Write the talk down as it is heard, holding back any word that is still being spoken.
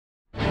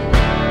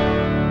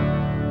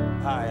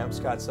I'm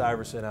Scott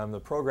Siverson. I'm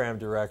the program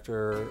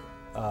director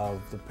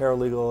of the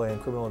Paralegal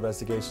and Criminal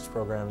Investigations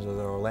programs of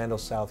the Orlando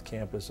South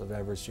campus of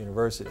Everest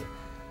University.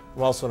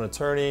 I'm also an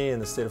attorney in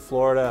the state of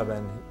Florida. I've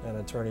been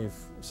an attorney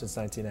since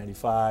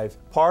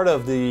 1995. Part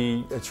of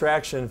the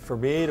attraction for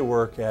me to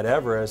work at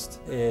Everest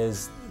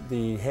is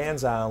the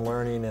hands-on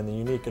learning and the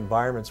unique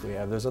environments we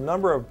have. There's a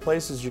number of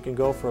places you can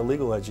go for a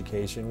legal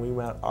education. We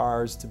want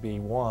ours to be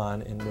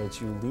one in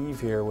which you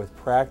leave here with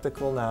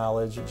practical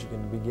knowledge that you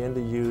can begin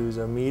to use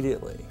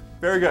immediately.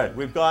 Very good.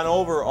 We've gone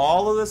over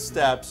all of the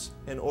steps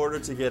in order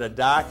to get a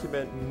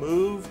document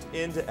moved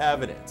into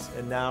evidence,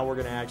 and now we're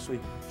going to actually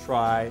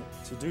try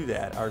to do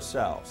that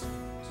ourselves.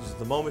 This is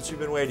the moment you've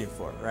been waiting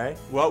for, right?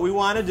 What we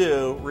want to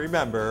do,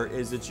 remember,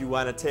 is that you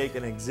want to take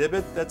an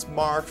exhibit that's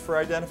marked for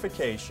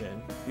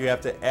identification. You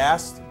have to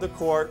ask the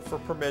court for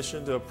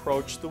permission to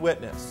approach the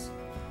witness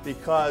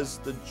because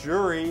the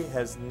jury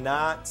has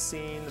not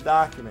seen the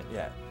document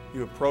yet.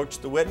 You approach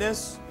the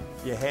witness,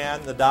 you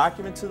hand the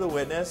document to the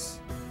witness,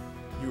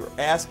 you're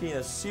asking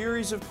a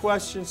series of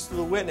questions to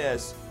the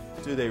witness.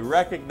 Do they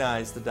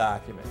recognize the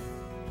document?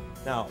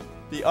 Now,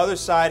 the other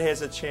side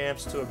has a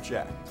chance to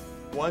object.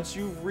 Once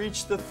you've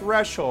reached the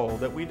threshold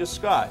that we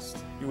discussed,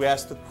 you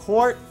ask the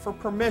court for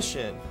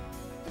permission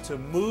to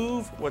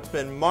move what's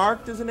been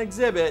marked as an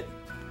exhibit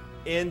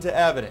into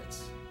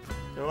evidence.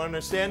 You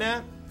understand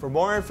that? For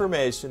more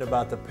information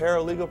about the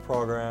paralegal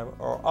program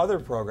or other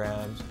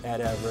programs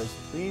at Everest,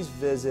 please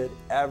visit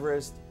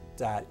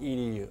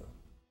everest.edu.